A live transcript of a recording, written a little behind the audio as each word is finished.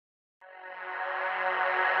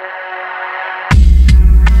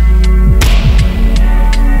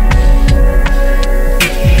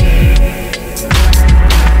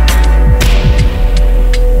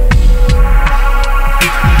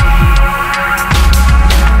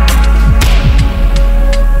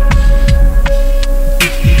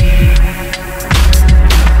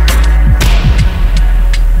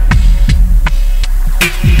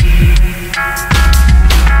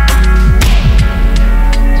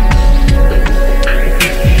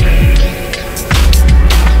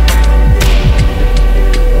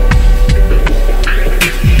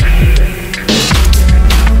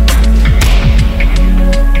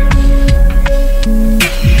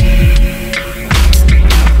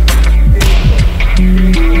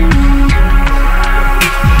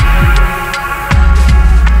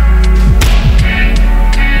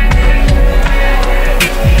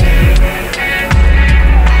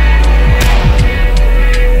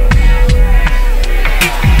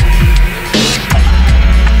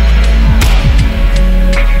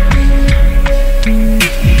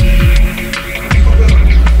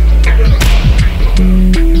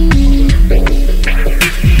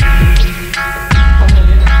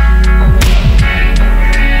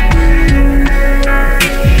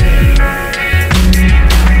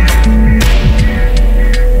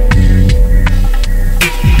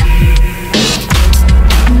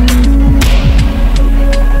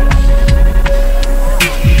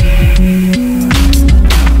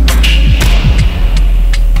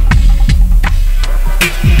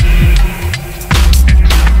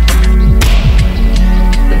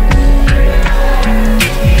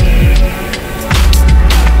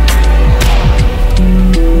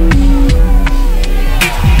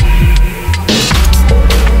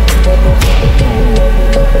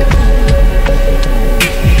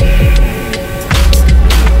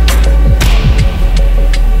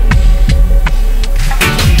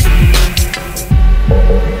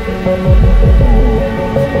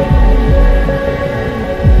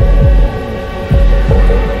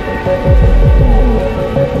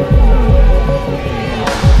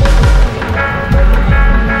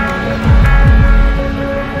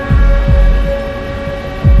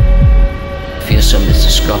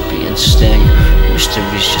scorpion sting.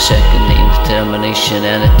 Mystery's your second name, determination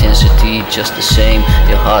and intensity just the same.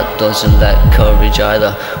 Your heart doesn't lack courage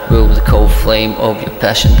either. Will the cold flame of your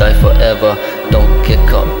passion die forever? Don't get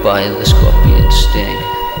caught by the scorpion sting.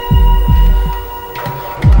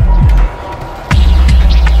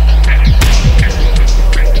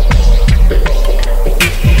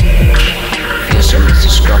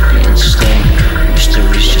 Scorpion sting.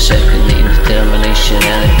 Mystery's your second name, determination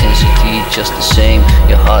and intensity just the same.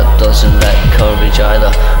 Your heart doesn't lack courage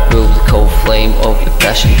either. Will the cold flame of your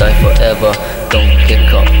passion die forever? Don't get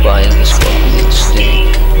caught by the scorpion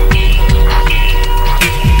sting.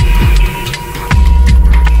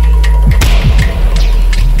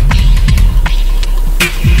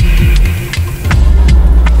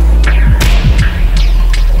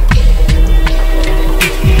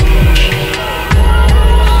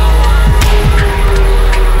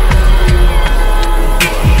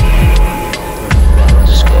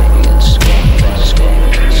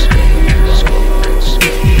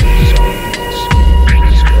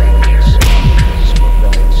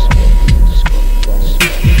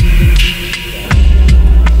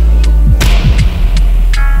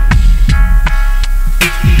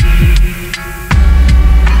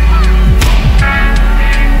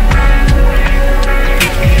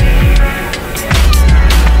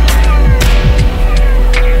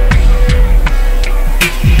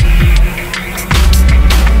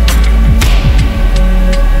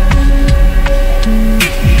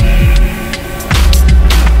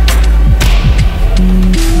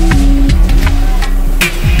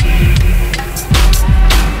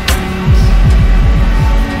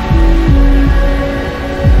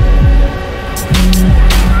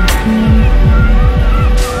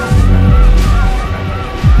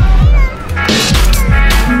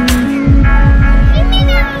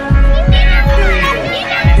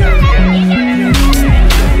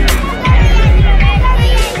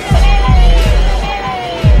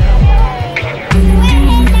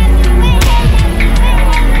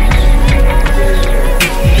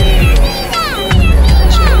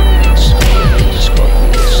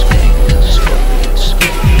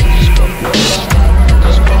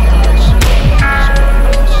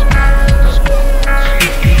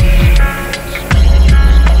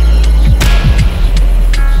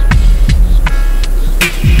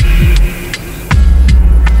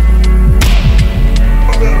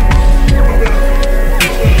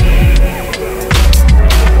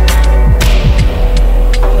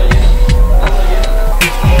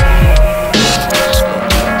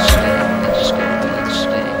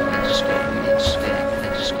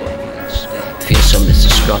 Fearsome is the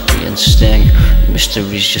scorpion sting.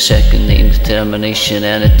 Mystery's your second name, determination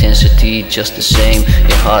and intensity just the same.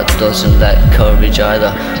 Your heart doesn't lack courage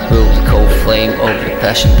either. Will the cold flame of your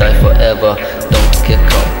passion die forever? Don't get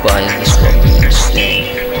caught by the scorpion sting.